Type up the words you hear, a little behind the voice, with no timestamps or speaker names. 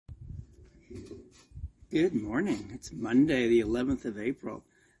Good morning. It's Monday, the 11th of April.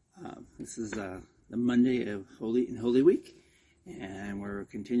 This is the Monday of Holy Week, and we're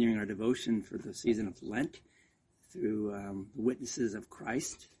continuing our devotion for the season of Lent through the witnesses of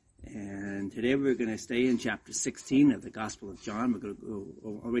Christ. And today we're going to stay in chapter 16 of the Gospel of John. We're going to go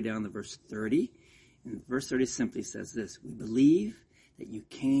all the way down to verse 30. And verse 30 simply says this: "We believe that you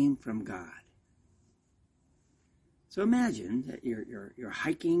came from God." So imagine that you're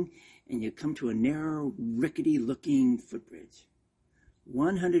hiking and you come to a narrow, rickety-looking footbridge,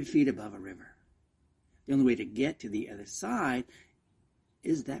 100 feet above a river. The only way to get to the other side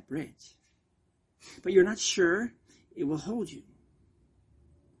is that bridge. But you're not sure it will hold you.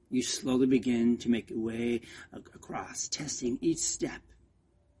 You slowly begin to make your way across, testing each step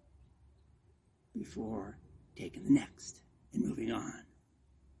before taking the next and moving on.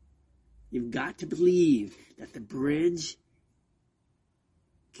 You've got to believe that the bridge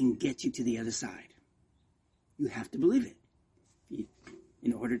can get you to the other side. You have to believe it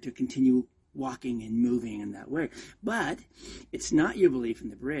in order to continue walking and moving in that way. But it's not your belief in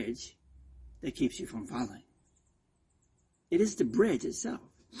the bridge that keeps you from following. It is the bridge itself.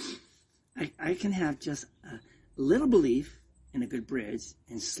 I can have just a little belief in a good bridge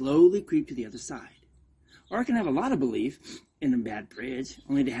and slowly creep to the other side. Or I can have a lot of belief in a bad bridge,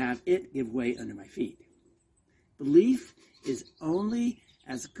 only to have it give way under my feet. Belief is only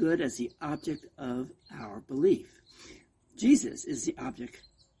as good as the object of our belief. Jesus is the object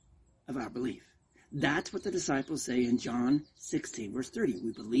of our belief. That's what the disciples say in John 16, verse 30.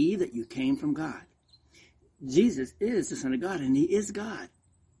 We believe that you came from God. Jesus is the Son of God, and he is God.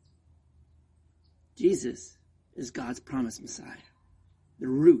 Jesus is God's promised Messiah, the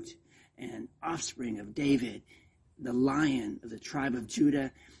root and offspring of David, the Lion of the tribe of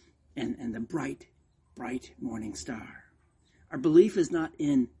Judah, and the bright, bright morning star. Our belief is not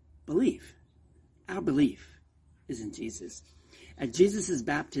in belief. Our belief is in Jesus. At Jesus'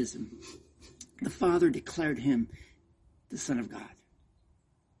 baptism, the Father declared him the Son of God.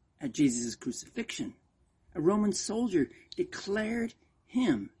 At Jesus' crucifixion, a Roman soldier declared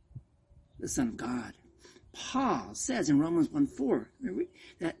him the Son of God. Paul says in Romans 1:4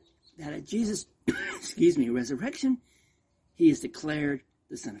 that at Jesus' resurrection, he is declared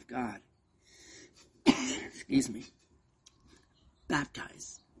the Son of God.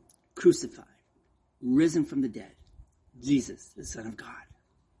 Baptized, crucified, risen from the dead, Jesus, the Son of God.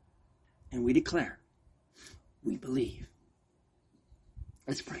 And we declare, we believe.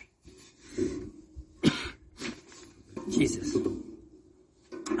 Let's pray. Jesus,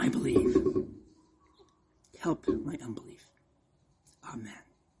 I believe. Help my unbelief. Amen.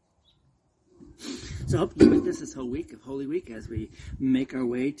 So I hope you're with us this whole week of Holy Week as we make our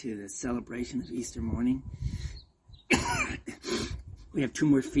way to the celebration of Easter morning. We have two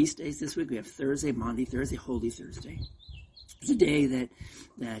more feast days this week. We have Thursday, Maundy Thursday, Holy Thursday. It's a day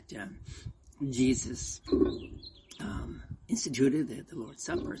that Jesus instituted the Lord's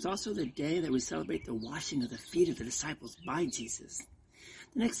Supper. It's also the day that we celebrate the washing of the feet of the disciples by Jesus.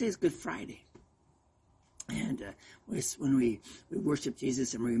 The next day is Good Friday. And when we worship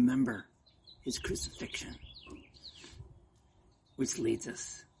Jesus and remember his crucifixion, which leads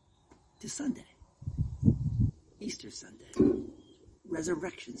us to Sunday, Easter Sunday,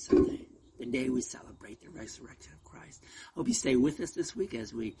 Resurrection Sunday, the day we celebrate the resurrection of Christ. I hope you stay with us this week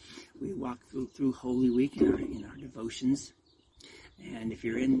as we walk through Holy Week in our devotions. And if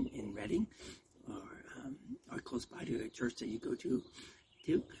you're in Reading or close by to a church that you go to,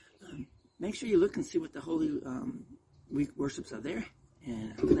 make sure you look and see what the Holy Week worships are there,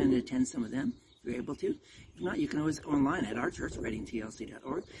 and I'm planning to attend some of them if you're able to. If not, you can always go online at our church,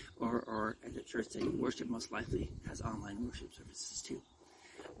 readingtlc.org, or at the church that you worship most likely has online worship services too.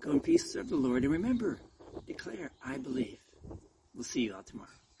 Go in peace, serve the Lord, and remember, declare, I believe. We'll see you all tomorrow.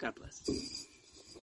 God bless.